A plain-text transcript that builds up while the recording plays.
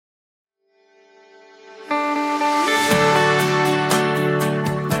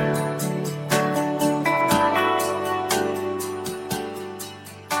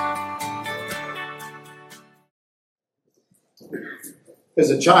As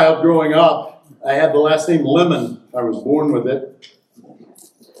a child growing up, I had the last name Lemmon. I was born with it.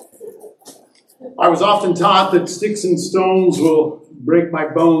 I was often taught that sticks and stones will break my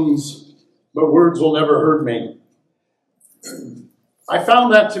bones, but words will never hurt me. I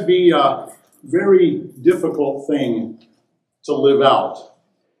found that to be a very difficult thing to live out.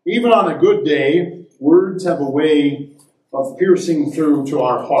 Even on a good day, words have a way of piercing through to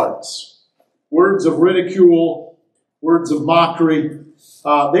our hearts. Words of ridicule, words of mockery,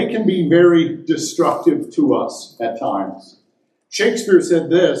 they can be very destructive to us at times. Shakespeare said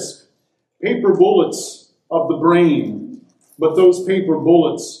this, paper bullets of the brain, but those paper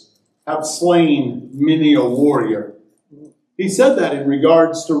bullets have slain many a warrior. He said that in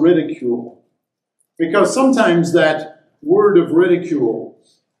regards to ridicule, because sometimes that word of ridicule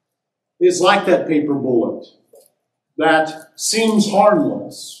is like that paper bullet that seems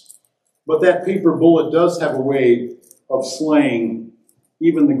harmless, but that paper bullet does have a way of slaying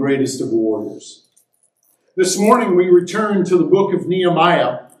even the greatest of warriors. This morning we return to the book of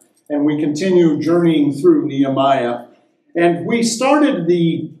Nehemiah, and we continue journeying through Nehemiah. And we started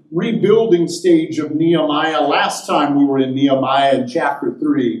the rebuilding stage of Nehemiah last time we were in Nehemiah in chapter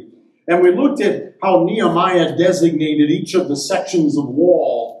 3. And we looked at how Nehemiah designated each of the sections of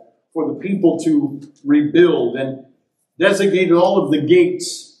wall for the people to rebuild and designated all of the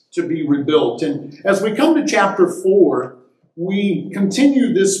gates to be rebuilt. And as we come to chapter 4, we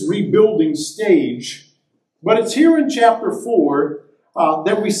continue this rebuilding stage. But it's here in chapter 4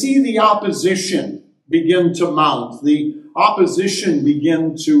 that we see the opposition begin to mount, the opposition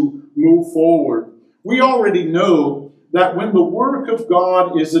begin to move forward. We already know that when the work of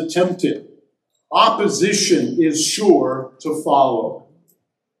God is attempted, opposition is sure to follow.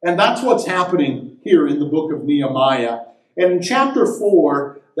 And that's what's happening here in the book of Nehemiah. And in chapter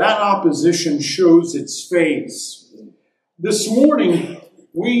 4, that opposition shows its face. This morning,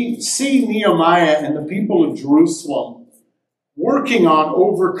 we see Nehemiah and the people of Jerusalem working on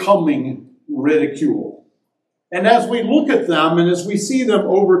overcoming ridicule. And as we look at them and as we see them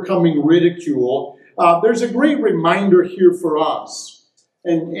overcoming ridicule, there's a great reminder here for us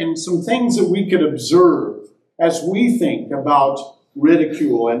and some things that we could observe as we think about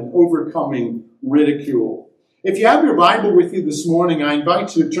ridicule and overcoming ridicule. If you have your Bible with you this morning, I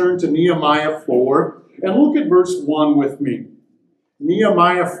invite you to turn to Nehemiah 4 and look at verse 1 with me.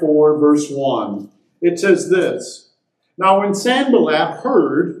 Nehemiah 4, verse 1. It says this, Now when Sanballat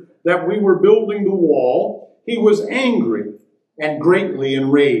heard that we were building the wall, he was angry and greatly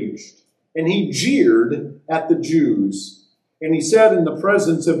enraged, and he jeered at the Jews. And he said in the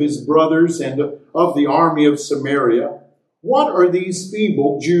presence of his brothers and of the army of Samaria, What are these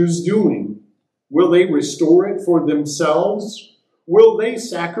feeble Jews doing? Will they restore it for themselves? Will they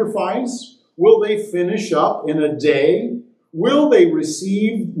sacrifice? Will they finish up in a day? Will they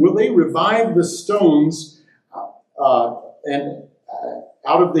revive the stones and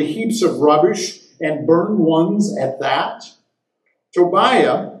out of the heaps of rubbish and burn ones at that?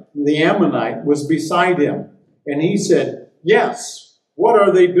 Tobiah, the Ammonite, was beside him, and he said, Yes, what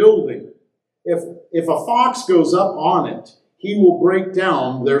are they building? If a fox goes up on it, he will break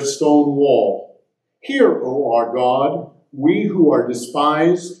down their stone wall. Hear, O our God, we who are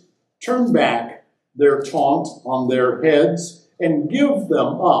despised, turn back their taunt on their heads and give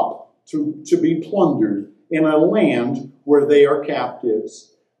them up to be plundered in a land where they are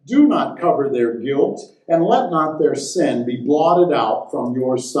captives. Do not cover their guilt, and let not their sin be blotted out from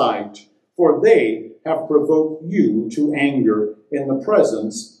your sight, for they have provoked you to anger in the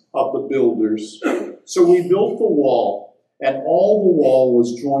presence of the builders. So we built the wall, and all the wall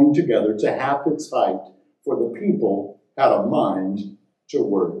was joined together to half its height, for the people had a mind to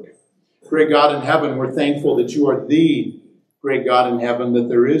work. Great God in heaven, we're thankful that you are the great God in heaven, that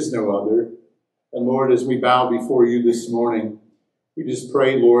there is no other. And Lord, as we bow before you this morning, we just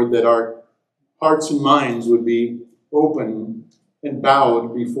pray, Lord, that our hearts and minds would be open and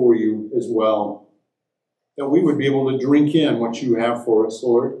bowed before you as well. That we would be able to drink in what you have for us,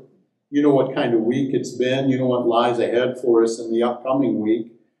 Lord. You know what kind of week it's been. You know what lies ahead for us in the upcoming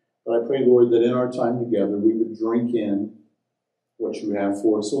week. But I pray, Lord, that in our time together, we would drink in what you have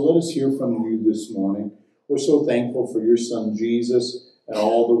for us. So let us hear from you this morning. We're so thankful for your Son, Jesus, and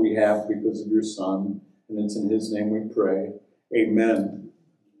all that we have because of your Son. And it's in his name we pray. Amen.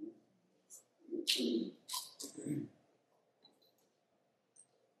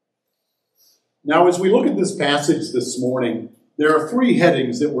 Now, as we look at this passage this morning, there are three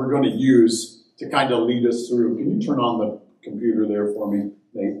headings that we're going to use to kind of lead us through. Can you turn on the computer there for me,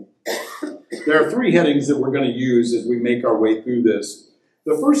 Nate? There are three headings that we're going to use as we make our way through this.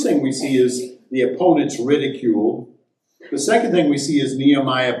 The first thing we see is the opponent's ridicule. The second thing we see is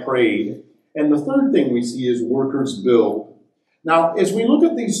Nehemiah prayed. And the third thing we see is workers build. Now, as we look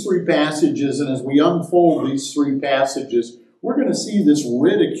at these three passages and as we unfold these three passages, we're going to see this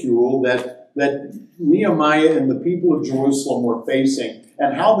ridicule that Nehemiah and the people of Jerusalem were facing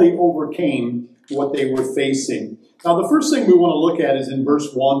and how they overcame what they were facing. Now, the first thing we want to look at is in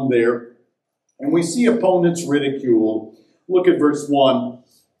verse 1 there. And we see opponents ridiculed. Look at verse 1.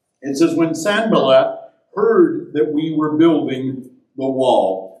 It says, when Sanballat heard that we were building the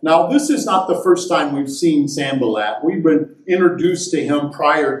wall. Now, this is not the first time we've seen Sanballat. We've been introduced to him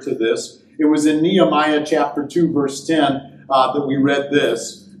prior to this. It was in Nehemiah chapter 2, verse 10 that we read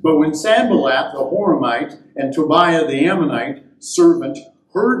this. But when Sanballat, the Horonite, and Tobiah, the Ammonite servant,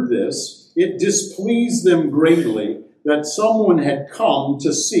 heard this, it displeased them greatly that someone had come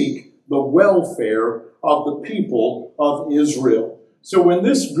to seek the welfare of the people of Israel. So when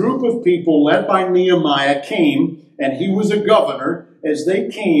this group of people led by Nehemiah came, and he was a governor, as they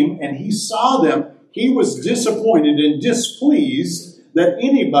came and he saw them, he was disappointed and displeased that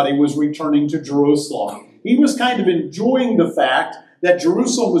anybody was returning to Jerusalem. He was kind of enjoying the fact that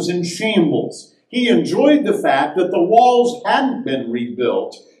Jerusalem was in shambles. He enjoyed the fact that the walls hadn't been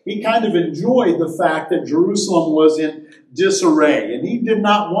rebuilt. He kind of enjoyed the fact that Jerusalem was in disarray, and he did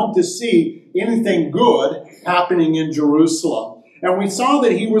not want to see anything good happening in Jerusalem. And we saw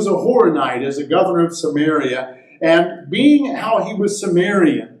that he was a Horonite as a governor of Samaria, and being how he was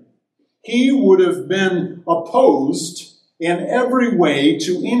Samaritan, he would have been opposed in every way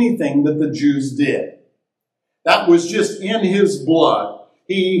to anything that the Jews did. That was just in his blood.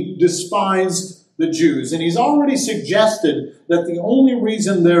 He despised the Jews, and he's already suggested that the only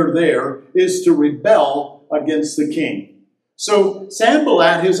reason they're there is to rebel against the king. So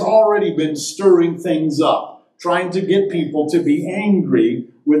Sanballat has already been stirring things up, trying to get people to be angry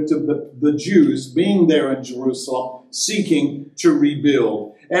with the Jews being there in Jerusalem, seeking to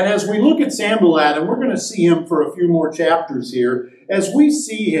rebuild. And as we look at Sanballat, and we're going to see him for a few more chapters here, as we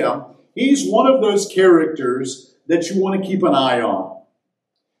see him, he's one of those characters that you want to keep an eye on.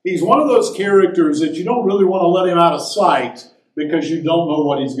 He's one of those characters that you don't really want to let him out of sight because you don't know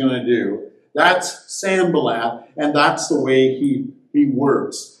what he's going to do. That's Sanballat, and that's the way he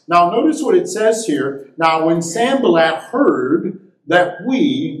works. Now, notice what it says here. Now, when Sanballat heard that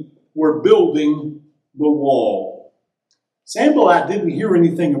we were building the wall. Sanballat didn't hear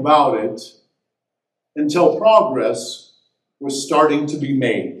anything about it until progress was starting to be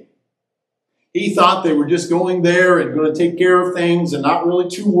made. He thought they were just going there and going to take care of things and not really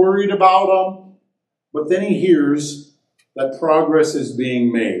too worried about them. But then he hears that progress is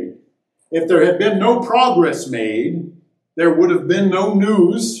being made. If there had been no progress made, there would have been no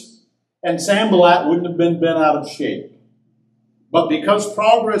news, and Sanballat wouldn't have been bent out of shape. But because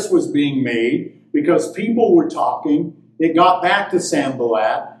progress was being made, because people were talking, it got back to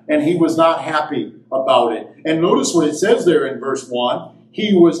Sanballat, and he was not happy about it. And notice what it says there in verse 1.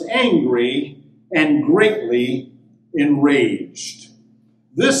 He was angry and greatly enraged.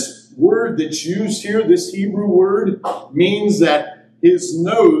 This word that's used here, this Hebrew word, means that his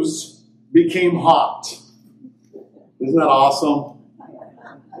nose became hot. Isn't that awesome?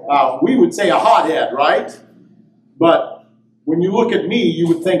 We would say a hothead, right? But when you look at me, you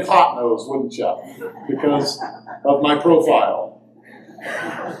would think hot nose, wouldn't you? Because of my profile.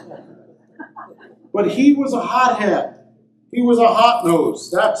 But he was a hothead. He was a hot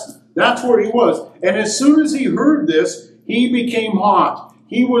nose. That's where he was. And as soon as he heard this, he became hot.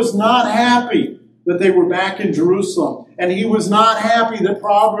 He was not happy that they were back in Jerusalem. And he was not happy that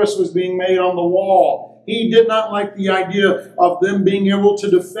progress was being made on the wall. He did not like the idea of them being able to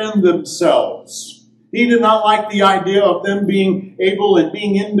defend themselves. He did not like the idea of them being able and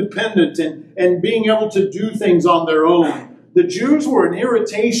being independent and being able to do things on their own. The Jews were an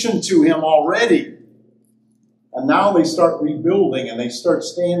irritation to him already. And now they start rebuilding and they start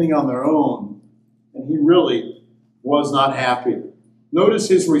standing on their own. And he really was not happy. Notice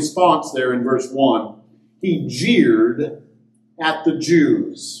his response there in verse 1. He jeered at the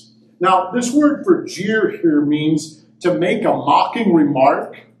Jews. Now, this word for jeer here means to make a mocking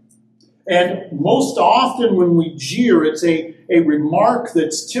remark. And most often when we jeer, it's a remark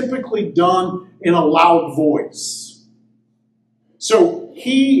that's typically done in a loud voice. So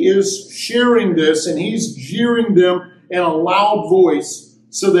he is sharing this and he's jeering them in a loud voice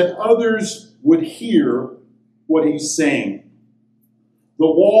so that others would hear what he's saying. The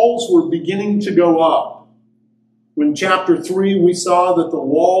walls were beginning to go up. In chapter 3, we saw that the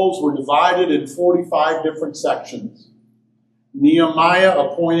walls were divided in 45 different sections. Nehemiah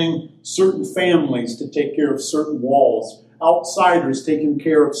appointing certain families to take care of certain walls. Outsiders taking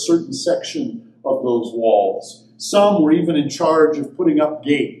care of certain section of those walls. Some were even in charge of putting up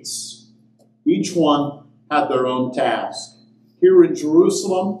gates. Each one had their own task. Here in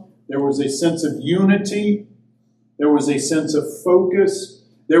Jerusalem, there was a sense of unity. There was a sense of focus.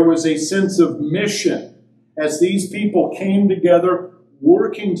 There was a sense of mission. As these people came together,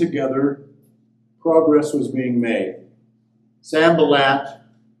 working together, progress was being made. Sanballat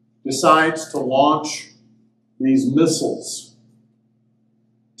decides to launch these missiles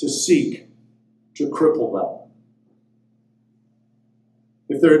to seek to cripple them.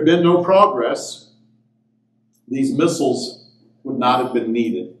 If there had been no progress, these missiles would not have been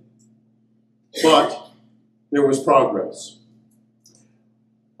needed. But there was progress.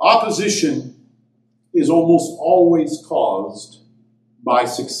 Opposition is almost always caused by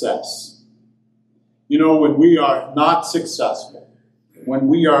success. You know, when we are not successful, when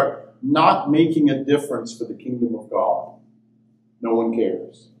we are not making a difference for the kingdom of God, no one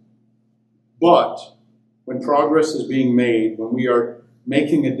cares. But when progress is being made, when we are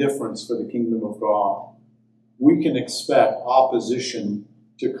making a difference for the kingdom of God, we can expect opposition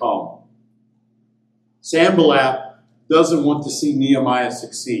to come. Sanballat doesn't want to see Nehemiah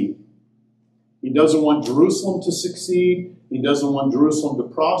succeed. He doesn't want Jerusalem to succeed. He doesn't want Jerusalem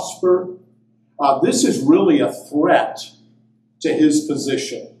to prosper. This is really a threat to his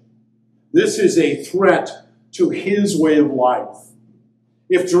position. This is a threat to his way of life.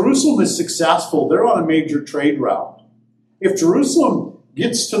 If Jerusalem is successful, they're on a major trade route. If Jerusalem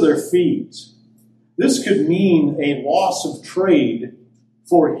gets to their feet, this could mean a loss of trade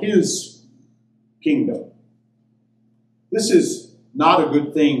for his kingdom. This is not a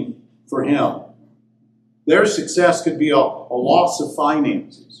good thing for him. Their success could be a loss of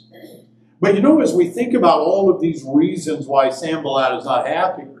finances. But you know, as we think about all of these reasons why Sanballat is not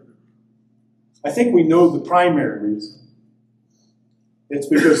happy, I think we know the primary reason. It's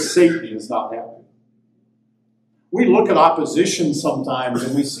because Satan is not happy. We look at opposition sometimes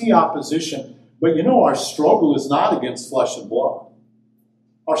and we see opposition, but you know, our struggle is not against flesh and blood.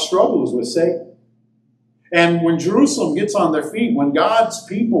 Our struggle is with Satan. And when Jerusalem gets on their feet, when God's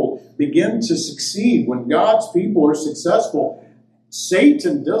people begin to succeed, when God's people are successful,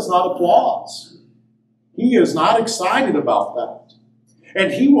 Satan does not applaud. He is not excited about that.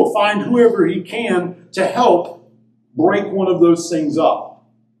 And he will find whoever he can to help break one of those things up.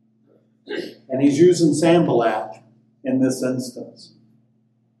 And he's using Sanballat in this instance.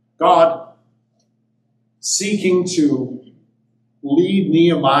 God seeking to lead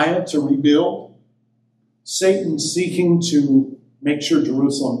Nehemiah to rebuild. Satan seeking to make sure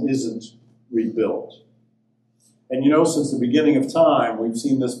Jerusalem isn't rebuilt. And you know, since the beginning of time, we've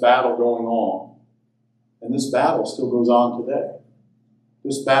seen this battle going on. And this battle still goes on today.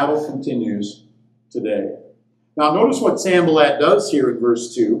 This battle continues today. Now, notice what Sanballat does here in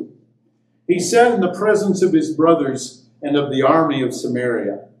verse 2. He said in the presence of his brothers and of the army of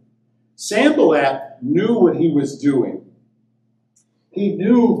Samaria. Sanballat knew what he was doing. He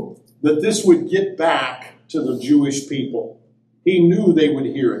knew that this would get back to the Jewish people. He knew they would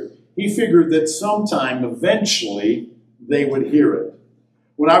hear it. He figured that sometime, eventually, they would hear it.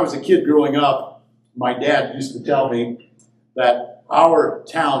 When I was a kid growing up, my dad used to tell me that our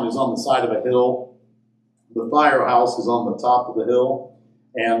town is on the side of a hill. The firehouse is on the top of the hill.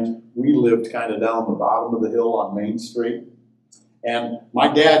 And we lived kind of down the bottom of the hill on Main Street. And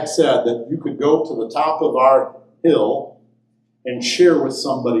my dad said that you could go to the top of our hill and share with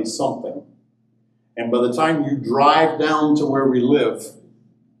somebody something. And by the time you drive down to where we live,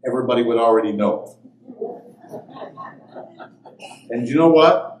 everybody would already know. And you know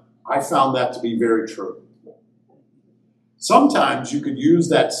what? I found that to be very true. Sometimes you could use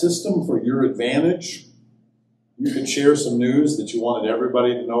that system for your advantage. You could share some news that you wanted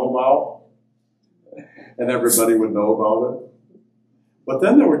everybody to know about, and everybody would know about it. But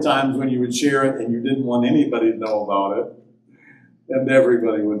then there were times when you would share it and you didn't want anybody to know about it, and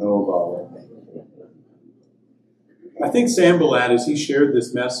everybody would know about it. I think Sanballat, as he shared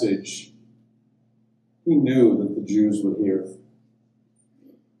this message, he knew that the Jews would hear.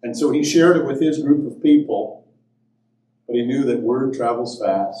 And so he shared it with his group of people, but he knew that word travels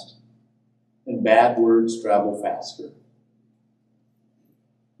fast, and bad words travel faster.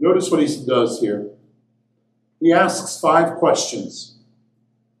 Notice what he does here. He asks 5 questions,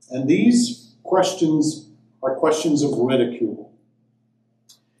 and these questions are questions of ridicule.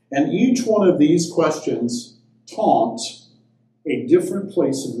 And each one of these questions taunt a different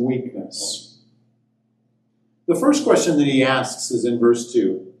place of weakness. The first question that he asks is in verse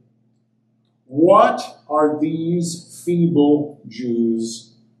 2. What are these feeble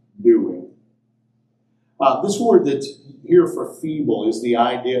Jews doing? This word that's here for feeble is the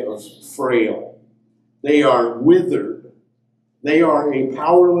idea of frail. They are withered. They are a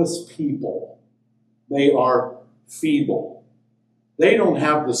powerless people. They are feeble. They don't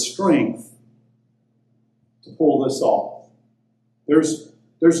have the strength to pull this off.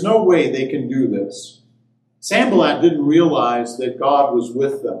 There's no way they can do this. Sanballat didn't realize that God was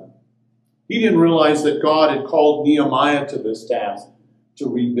with them. He didn't realize that God had called Nehemiah to this task to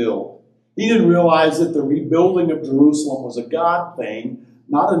rebuild. He didn't realize that the rebuilding of Jerusalem was a God thing,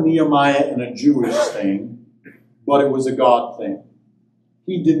 not a Nehemiah and a Jewish thing, but it was a God thing.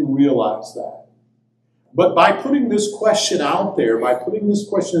 He didn't realize that. But by putting this question out there, by putting this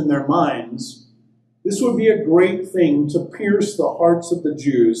question in their minds, this would be a great thing to pierce the hearts of the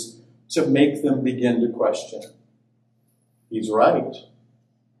Jews to make them begin to question. He's right.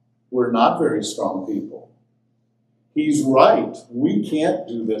 We're not very strong people. He's right. We can't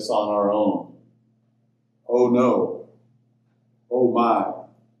do this on our own. Oh no. Oh my.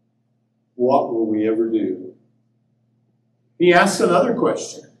 What will we ever do? He asks another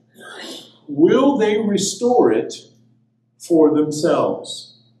question. Will they restore it for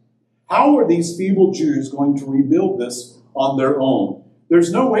themselves? How are these feeble Jews going to rebuild this on their own?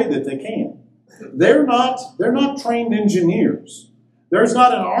 There's no way that they can. They're not trained engineers. There's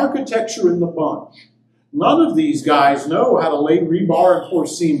not an architecture in the bunch. None of these guys know how to lay rebar and pour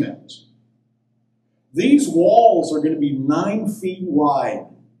cement. These walls are going to be 9 feet wide.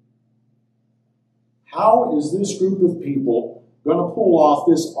 How is this group of people going to pull off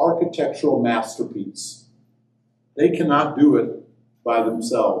this architectural masterpiece? They cannot do it by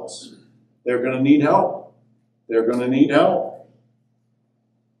themselves. They're going to need help. They're going to need help.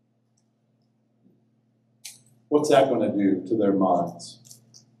 What's that going to do to their minds?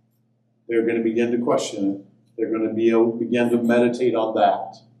 They're going to begin to question it. They're going to begin to meditate on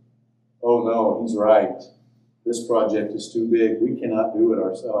that. Oh no, he's right. This project is too big. We cannot do it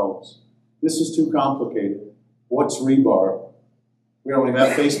ourselves. This is too complicated. What's rebar? We don't even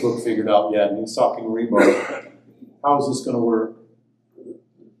have Facebook figured out yet, and he's talking rebar. How is this going to work?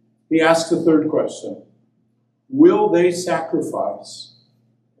 He asks the third question. Will they sacrifice?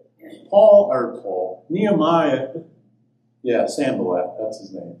 Nehemiah, Sanballat, that's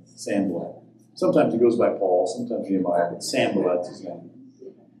his name, Sanballat. Sometimes he goes by Paul, sometimes Nehemiah, but Sanballat's his name.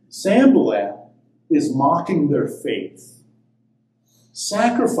 Sanballat is mocking their faith.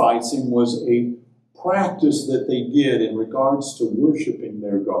 Sacrificing was a practice that they did in regards to worshiping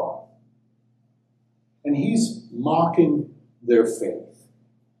their God. And he's mocking their faith.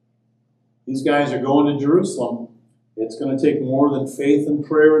 These guys are going to Jerusalem. It's going to take more than faith and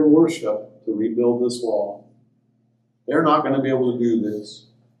prayer and worship to rebuild this wall. They're not going to be able to do this.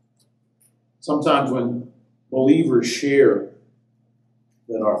 Sometimes when believers share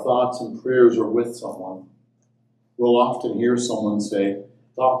that our thoughts and prayers are with someone, we'll often hear someone say,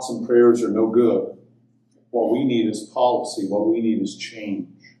 thoughts and prayers are no good. What we need is policy. What we need is change.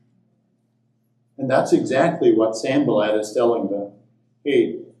 And that's exactly what Sanballat is telling them.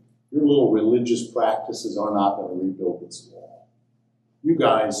 Hey, your little religious practices are not going to rebuild this wall. You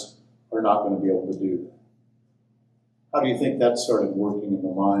guys are not going to be able to do that. How do you think that started working in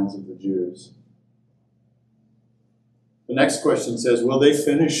the minds of the Jews? The next question says, will they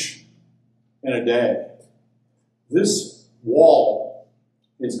finish in a day? This wall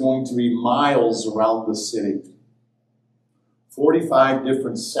is going to be miles around the city. 45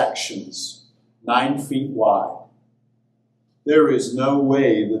 different sections, 9 feet wide. There is no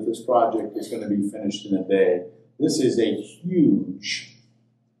way that this project is going to be finished in a day. This is a huge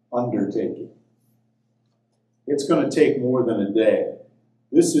undertaking. It's going to take more than a day.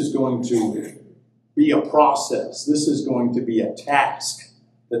 This is going to be a process. This is going to be a task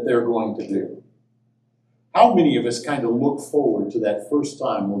that they're going to do. How many of us kind of look forward to that first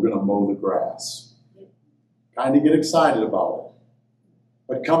time we're going to mow the grass? Kind of get excited about it.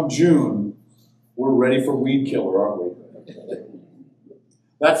 But come June, we're ready for weed killer, aren't we?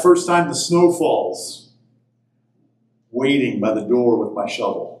 That first time the snow falls, waiting by the door with my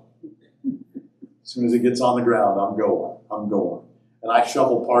shovel. As soon as it gets on the ground, I'm going. And I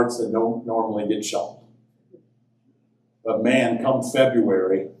shovel parts that don't normally get shoveled. But man, come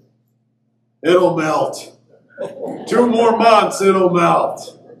February, it'll melt. 2 more months, it'll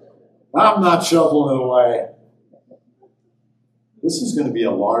melt. I'm not shoveling it away. This is going to be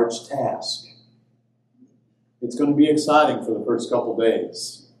a large task. It's going to be exciting for the first couple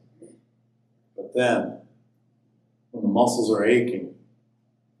days. But then, when the muscles are aching,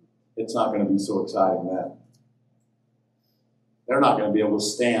 it's not going to be so exciting then. They're not going to be able to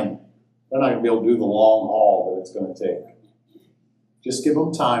stand. They're not going to be able to do the long haul that it's going to take. Just give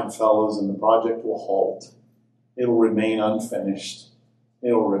them time, fellas, and the project will halt. It'll remain unfinished.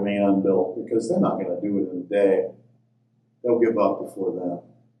 it'll remain unbuilt because they're not going to do it in a day. They'll give up before then.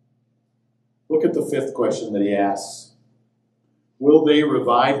 Look at the fifth question that he asks. Will they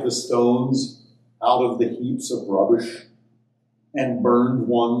revive the stones out of the heaps of rubbish and burned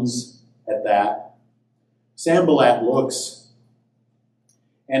ones at that? Sanballat looks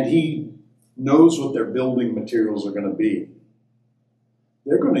and he knows what their building materials are going to be.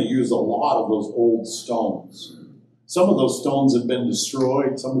 They're going to use a lot of those old stones. Some of those stones have been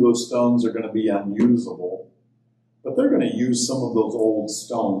destroyed. Some of those stones are going to be unusable. But they're going to use some of those old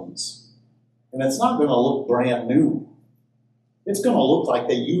stones. And it's not going to look brand new. It's going to look like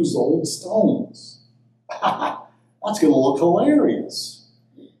they used old stones. That's going to look hilarious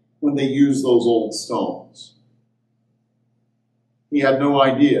when they use those old stones. He had no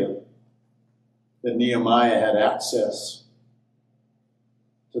idea that Nehemiah had access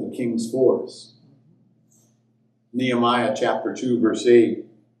to the king's forest. Nehemiah chapter 2, verse 8,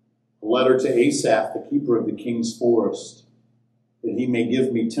 a letter to Asaph, the keeper of the king's forest, that he may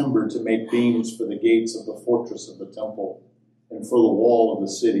give me timber to make beams for the gates of the fortress of the temple, and for the wall of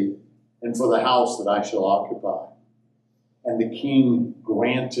the city, and for the house that I shall occupy. And the king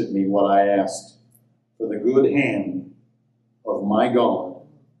granted me what I asked, for the good hand of my God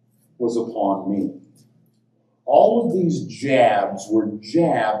was upon me. All of these jabs were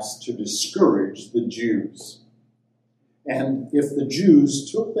jabs to discourage the Jews. And if the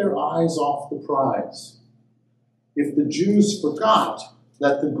Jews took their eyes off the prize, if the Jews forgot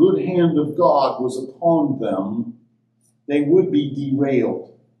that the good hand of God was upon them, they would be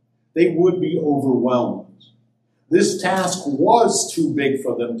derailed. They would be overwhelmed. This task was too big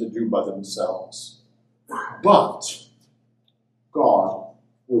for them to do by themselves. But God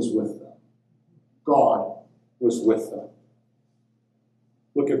was with them. God was with them.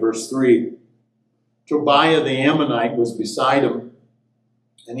 Look at verse 3. Tobiah the Ammonite was beside him,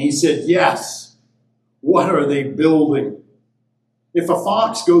 and he said, yes, what are they building? If a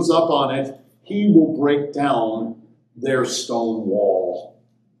fox goes up on it, he will break down their stone wall.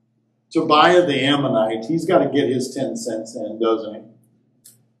 Tobiah the Ammonite, he's got to get his 10 cents in, doesn't he?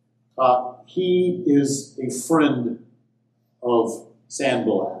 He is a friend of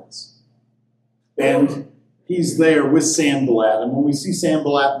Sanballat's. And he's there with Sanballat. And when we see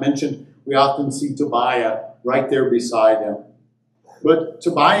Sanballat mentioned, we often see Tobiah right there beside him. But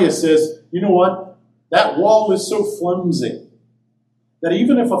Tobiah says, you know what? That wall is so flimsy that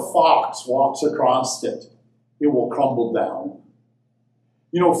even if a fox walks across it, it will crumble down.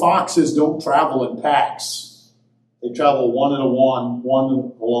 You know, foxes don't travel in packs. They travel one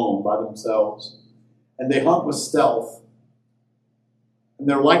alone by themselves. And they hunt with stealth. And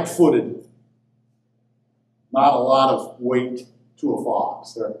they're light-footed. Not a lot of weight to a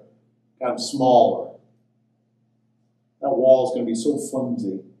fox. They're kind of smaller. That wall is going to be so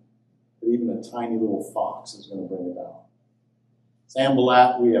flimsy that even a tiny little fox is going to bring it down.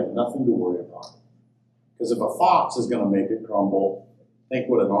 Sanballat, we have nothing to worry about. Because if a fox is going to make it crumble, think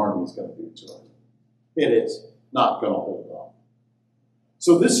what an army is going to do to it. It is not going to hold up.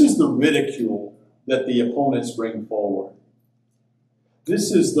 So this is the ridicule that the opponents bring forward.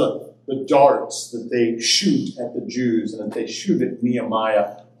 This is the darts that they shoot at the Jews and that they shoot at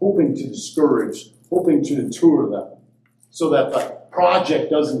Nehemiah, hoping to discourage, hoping to deter them, so that the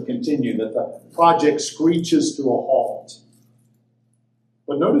project doesn't continue, that the project screeches to a halt.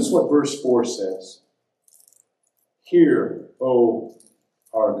 But notice what verse 4 says. Hear, O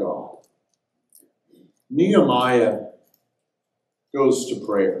our God. Nehemiah goes to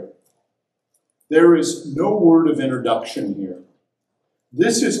prayer. There is no word of introduction here.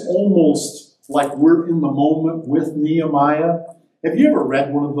 This is almost like we're in the moment with Nehemiah. Have you ever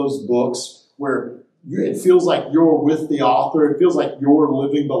read one of those books where it feels like you're with the author? It feels like you're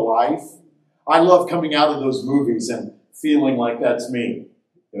living the life. I love coming out of those movies and feeling like that's me.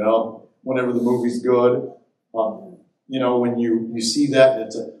 You know, whenever the movie's good. You know, when you see that and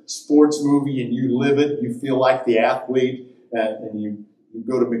it's a sports movie and you live it, you feel like the athlete, and you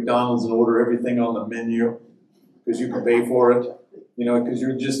go to McDonald's and order everything on the menu because you can pay for it. You know, because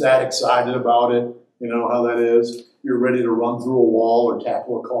you're just that excited about it. You know how that is. You're ready to run through a wall or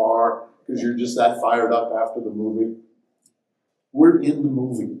tackle a car because you're just that fired up after the movie. We're in the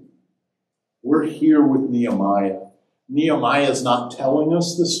movie. We're here with Nehemiah. Nehemiah is not telling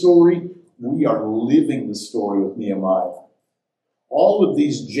us the story. We are living the story with Nehemiah. All of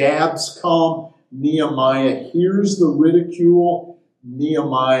these jabs come. Nehemiah hears the ridicule.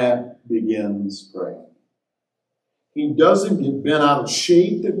 Nehemiah begins praying. He doesn't get bent out of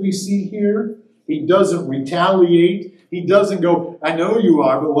shape that we see here. He doesn't retaliate. He doesn't go, I know you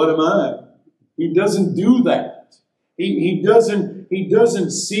are, but what am I? He doesn't do that. He doesn't He doesn't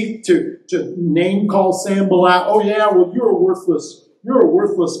seek to name call Sanballat. Oh yeah, well you're a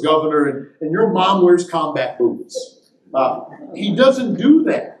worthless governor, and your mom wears combat boots. He doesn't do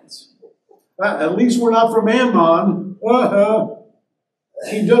that. At least we're not from Ammon.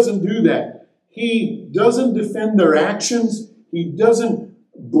 He doesn't do that. He doesn't defend their actions. He doesn't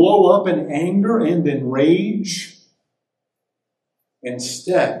blow up in anger and in rage.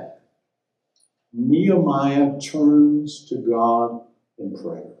 Instead, Nehemiah turns to God in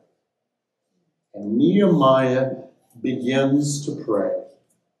prayer. And Nehemiah begins to pray.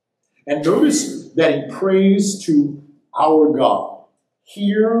 And notice that he prays to our God.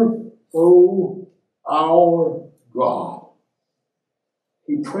 Hear, O our God.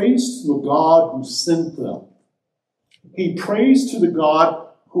 He prays to the God who sent them. He prays to the God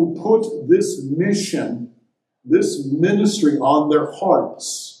who put this mission, this ministry on their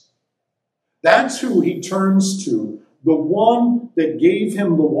hearts. That's who he turns to, the one that gave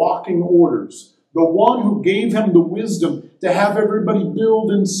him the walking orders, the one who gave him the wisdom to have everybody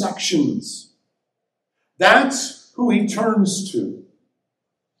build in sections. That's who he turns to.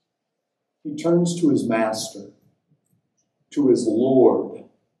 He turns to his master, to his Lord.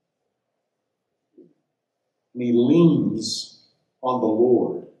 And he leans on the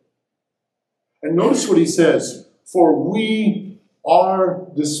Lord. And notice what he says, for we are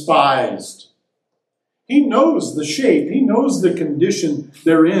despised. He knows the shape. He knows the condition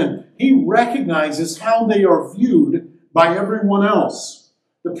they're in. He recognizes how they are viewed by everyone else.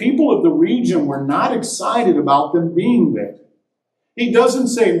 The people of the region were not excited about them being there. He doesn't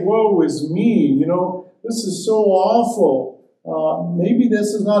say, woe is me, this is so awful. Maybe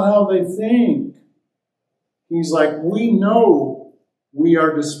this is not how they think. He's like, we know we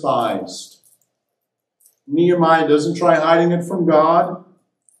are despised. Nehemiah doesn't try hiding it from God.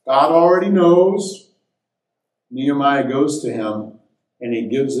 God already knows. Nehemiah goes to him and he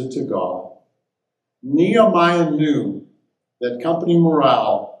gives it to God. Nehemiah knew that company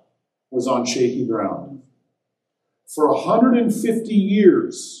morale was on shaky ground. For 150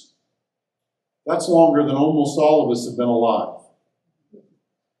 years, that's longer than almost all of us have been alive.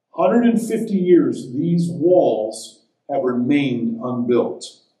 150 years, these walls have remained unbuilt,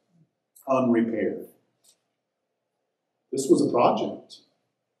 unrepaired. This was a project.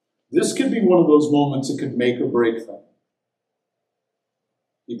 This could be one of those moments that could make or break them.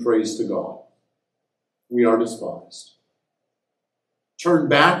 He prays to God. We are despised. Turn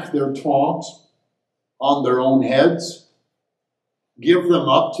back their taunt on their own heads. Give them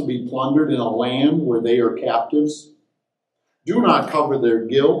up to be plundered in a land where they are captives. Do not cover their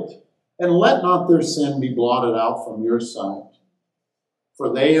guilt, and let not their sin be blotted out from your sight.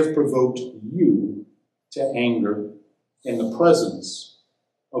 For they have provoked you to anger in the presence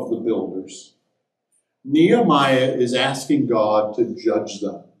of the builders. Nehemiah is asking God to judge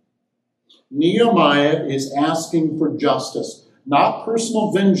them. Nehemiah is asking for justice, not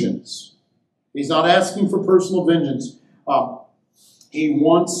personal vengeance. He's not asking for personal vengeance. He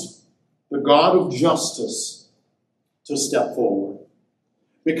wants the God of justice to step forward.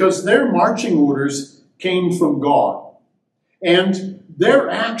 Because their marching orders came from God. And their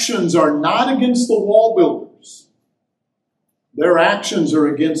actions are not against the wall builders. Their actions are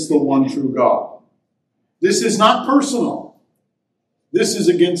against the one true God. This is not personal. This is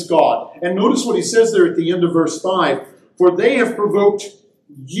against God. And notice what he says there at the end of verse 5. For they have provoked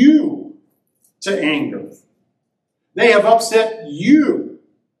you to anger. They have upset you.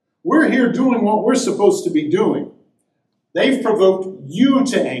 We're here doing what we're supposed to be doing. They've provoked you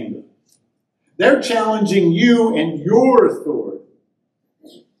to anger. They're challenging you and your authority.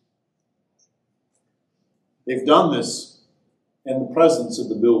 They've done this in the presence of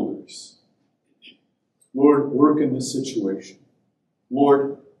the builders. Lord, work in this situation.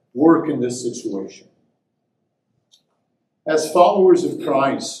 Lord, work in this situation. As followers of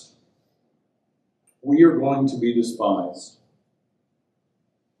Christ, we are going to be despised.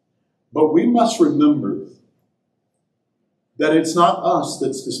 But we must remember that it's not us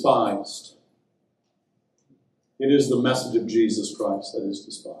that's despised. It is the message of Jesus Christ that is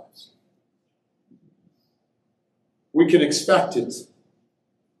despised. We can expect it.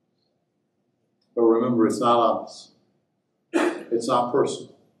 But remember, it's not us. It's not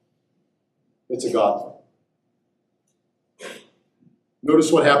personal. It's a God thing.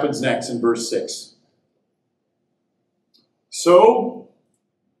 Notice what happens next in verse 6. So,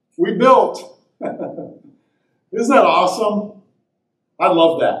 we built. Isn't that awesome? I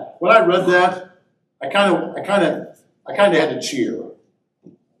love that. When I read that, I kind of had to cheer.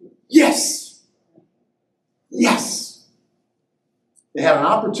 Yes! Yes! They had an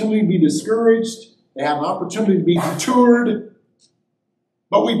opportunity to be discouraged. They had an opportunity to be detoured.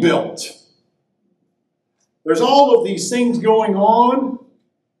 but we built. There's all of these things going on,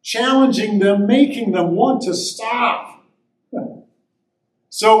 challenging them, making them want to stop.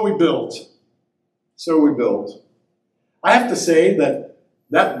 So we built. I have to say that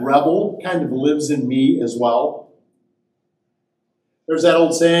rebel kind of lives in me as well. There's that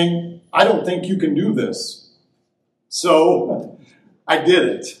old saying, I don't think you can do this. So I did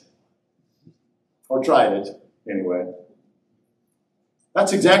it. Or tried it, anyway.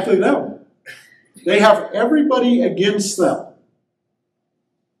 That's exactly them. They have everybody against them.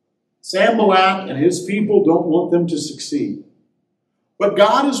 Sanballat and his people don't want them to succeed. But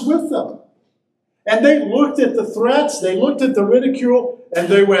God is with them. And they looked at the threats, they looked at the ridicule, and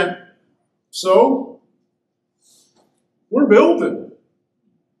they went, so, we're building.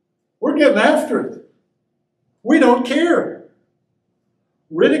 We're getting after it. We don't care.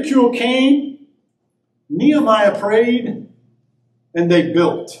 Ridicule came, Nehemiah prayed, and they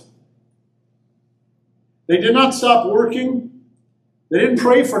built. They did not stop working. They didn't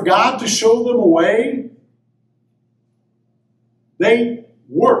pray for God to show them a way. They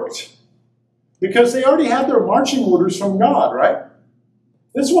worked. Because they already had their marching orders from God, right?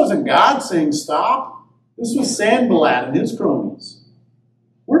 This wasn't God saying stop. This was Sanballat and his cronies.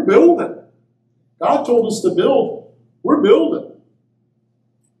 We're building. God told us to build. We're building.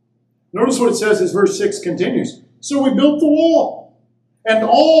 Notice what it says as verse 6 continues. So we built the wall. And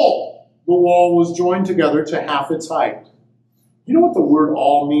all the wall was joined together to half its height. You know what the word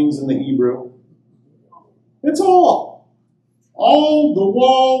all means in the Hebrew? It's all. All the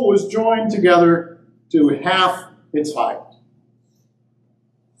wall was joined together to half its height.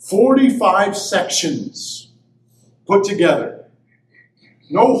 45 sections put together.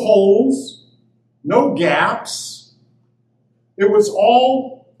 No holes, no gaps. It was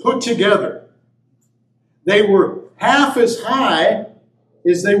all put together. They were half as high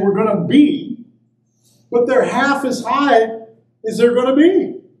as they were going to be, but they're half as high as they're going to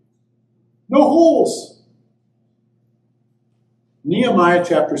be. No holes. Nehemiah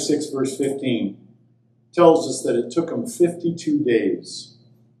chapter 6, verse 15 tells us that it took them 52 days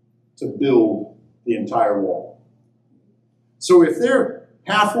to build the entire wall. So if they're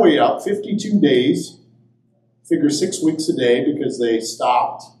halfway up, 52 days, figure 6 weeks a day because they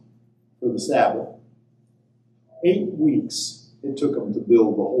stopped for the Sabbath, 8 weeks it took them to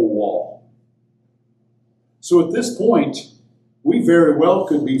build the whole wall. So at this point, we very well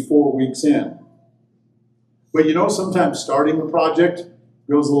could be 4 weeks in. But you know, sometimes starting the project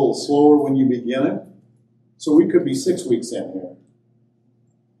goes a little slower when you begin it. So we could be 6 weeks in here.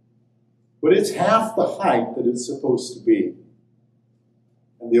 But it's half the height that it's supposed to be.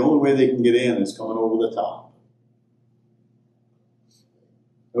 And the only way they can get in is coming over the top.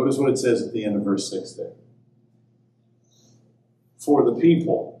 Notice what it says at the end of verse 6 there. For the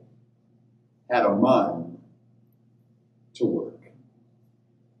people had a mind to work.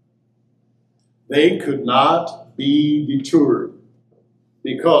 They could not be deterred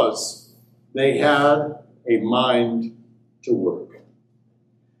because they had a mind to work.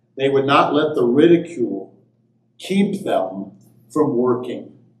 They would not let the ridicule keep them from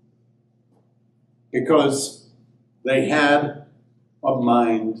working because they had a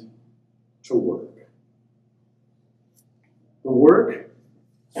mind to work. The work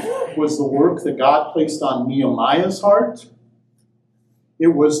was the work that God placed on Nehemiah's heart. It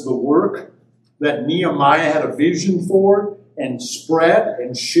was the work that Nehemiah had a vision for and spread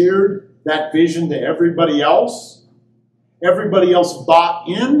and shared that vision to everybody else. Everybody else bought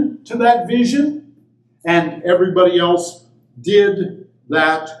into that vision, and everybody else did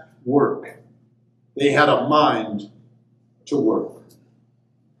that work. They had a mind to work.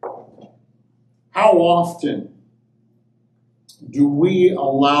 How often do we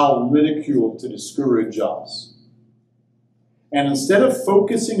allow ridicule to discourage us? And instead of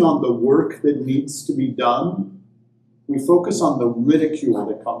focusing on the work that needs to be done, we focus on the ridicule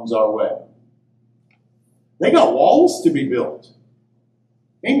that comes our way. They got walls to be built.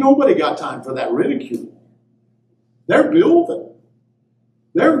 Ain't nobody got time for that ridicule. They're building.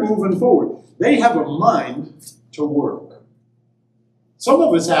 They're moving forward. They have a mind to work. Some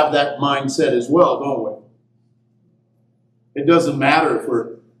of us have that mindset as well, don't we? It doesn't matter if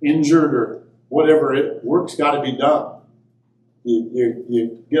we're injured or whatever, work's got to be done.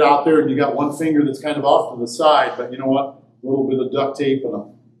 You get out there and you got one finger that's kind of off to the side, but you know what? A little bit of duct tape and a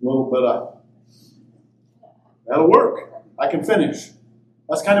little bit of... That'll work. I can finish.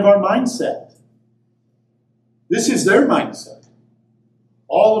 That's kind of our mindset. This is their mindset.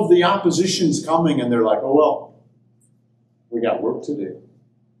 All of the opposition's coming and they're like, oh well, we got work to do.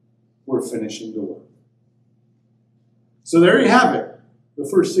 We're finishing the work. So there you have it. the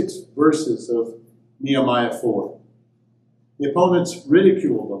first 6 verses of Nehemiah 4. The opponents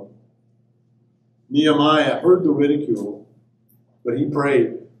ridiculed them. Nehemiah heard the ridicule, but he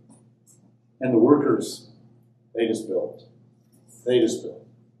prayed. And the workers, they just built. They just built.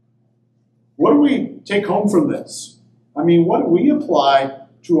 What do we take home from this? I mean, what do we apply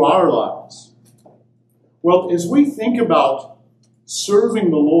to our lives? Well, as we think about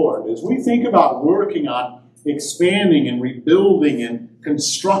serving the Lord, as we think about working on expanding and rebuilding and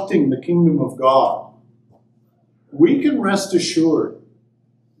constructing the kingdom of God, we can rest assured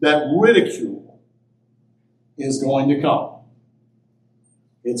that ridicule is going to come.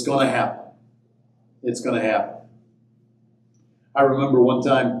 It's going to happen. It's going to happen. I remember one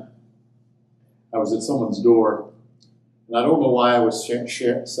time I was at someone's door, and I don't know why I was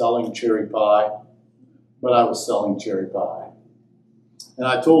selling cherry pie, but I was selling cherry pie. And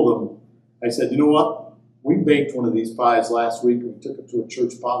I told them, I said, you know what? We baked one of these pies last week. We took it to a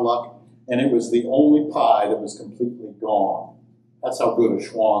church potluck, and it was the only pie that was completely gone. That's how good a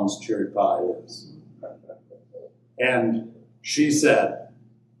Schwann's cherry pie is. And she said,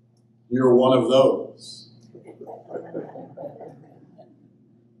 you're one of those.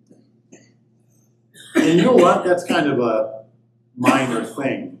 And you know what? That's kind of a minor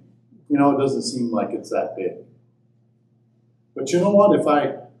thing. You know, it doesn't seem like it's that big. But you know what? If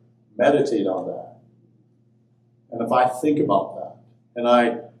I meditate on that, and if I think about that, and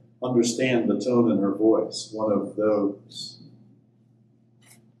I understand the tone in her voice, one of those,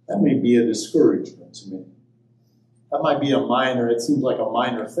 that may be a discouragement to me. That might be a minor, it seems like a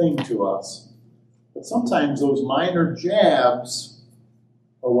minor thing to us. But sometimes those minor jabs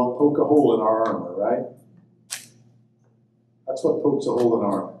are what poke a hole in our armor, right? That's what pokes a hole in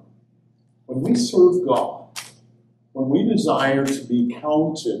our armor. When we serve God, when we desire to be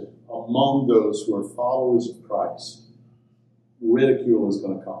counted among those who are followers of Christ, ridicule is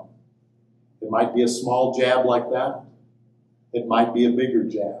going to come. It might be a small jab like that. It might be a bigger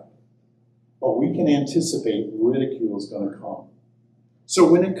jab. But we can anticipate ridicule is going to come. So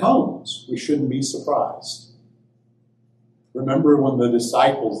when it comes, we shouldn't be surprised. Remember when the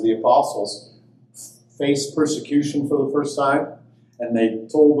disciples, the apostles, faced persecution for the first time? And they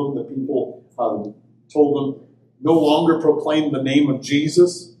told them, the people told them, no longer proclaim the name of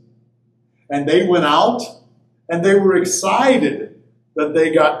Jesus. And they went out and they were excited that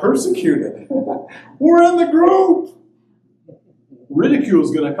they got persecuted. We're in the group. Ridicule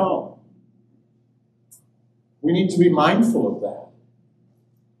is going to come. We need to be mindful of that.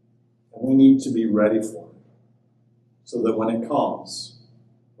 And we need to be ready for it. So that when it comes,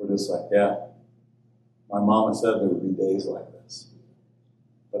 we're just like, yeah, my mama said there would be days like this.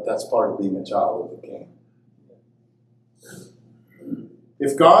 But that's part of being a child of the King.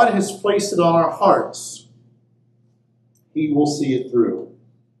 If God has placed it on our hearts, He will see it through.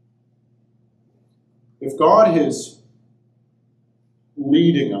 If God is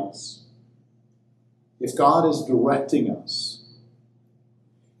leading us, if God is directing us,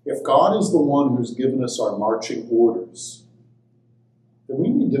 if God is the one who's given us our marching orders, then we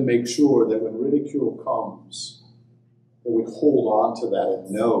need to make sure that when ridicule comes, that we hold on to that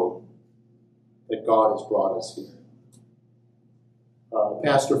and know that God has brought us here. A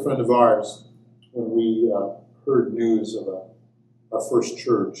pastor friend of ours, when we heard news of our first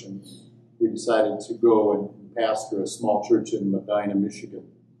church, and we decided to go and pastor a small church in Medina, Michigan,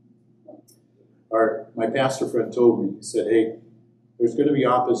 my pastor friend told me, he said, hey, there's going to be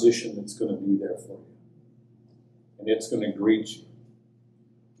opposition that's going to be there for you. And it's going to greet you.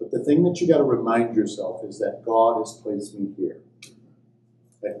 But the thing that you got to remind yourself is that God has placed me here.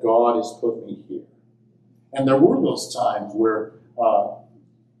 That God has put me here. And there were those times where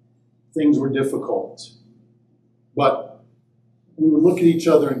things were difficult. But we would look at each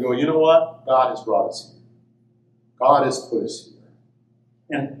other and go, you know what? God has brought us here. God has put us here.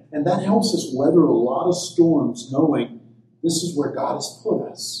 And that helps us weather a lot of storms, knowing this is where God has put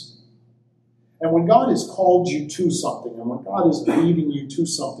us. And when God has called you to something, and when God is leading you to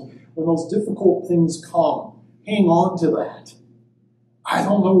something, when those difficult things come, hang on to that. I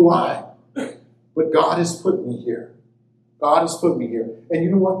don't know why, but God has put me here. God has put me here. And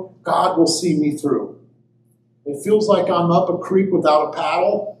you know what? God will see me through. It feels like I'm up a creek without a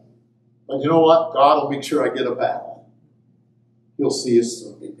paddle, but you know what? God will make sure I get a paddle. He'll see us through.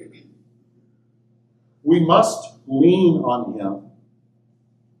 We must lean on Him,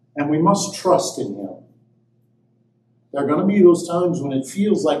 and we must trust in Him. There are going to be those times when it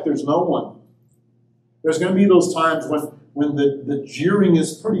feels like there's no one. There's going to be those times when the jeering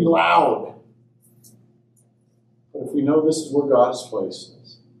is pretty loud. But if we know this is where God has placed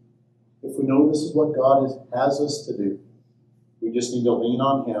us, if we know this is what God has us to do, We just need to lean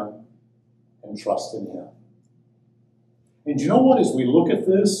on Him and trust in Him. And you know what? As we look at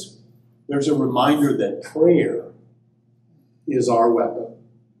this, there's a reminder that prayer is our weapon.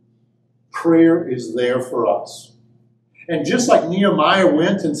 Prayer is there for us. And just like Nehemiah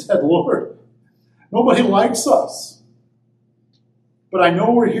went and said, Lord, nobody likes us. But I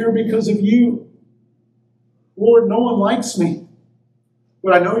know we're here because of you. Lord, no one likes me.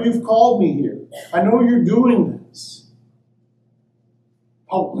 But I know you've called me here. I know you're doing this.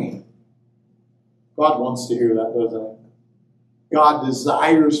 Help me. God wants to hear that, doesn't He? God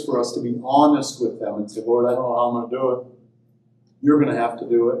desires for us to be honest with them and say, Lord, I don't know how I'm going to do it. You're going to have to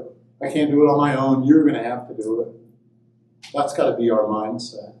do it. I can't do it on my own. You're going to have to do it. That's got to be our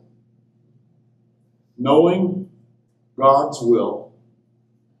mindset. Knowing God's will,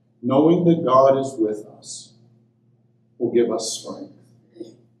 knowing that God is with us, will give us strength.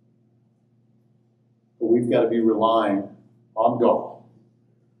 But we've got to be relying on God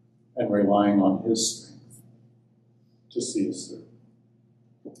and relying on His strength to see us through.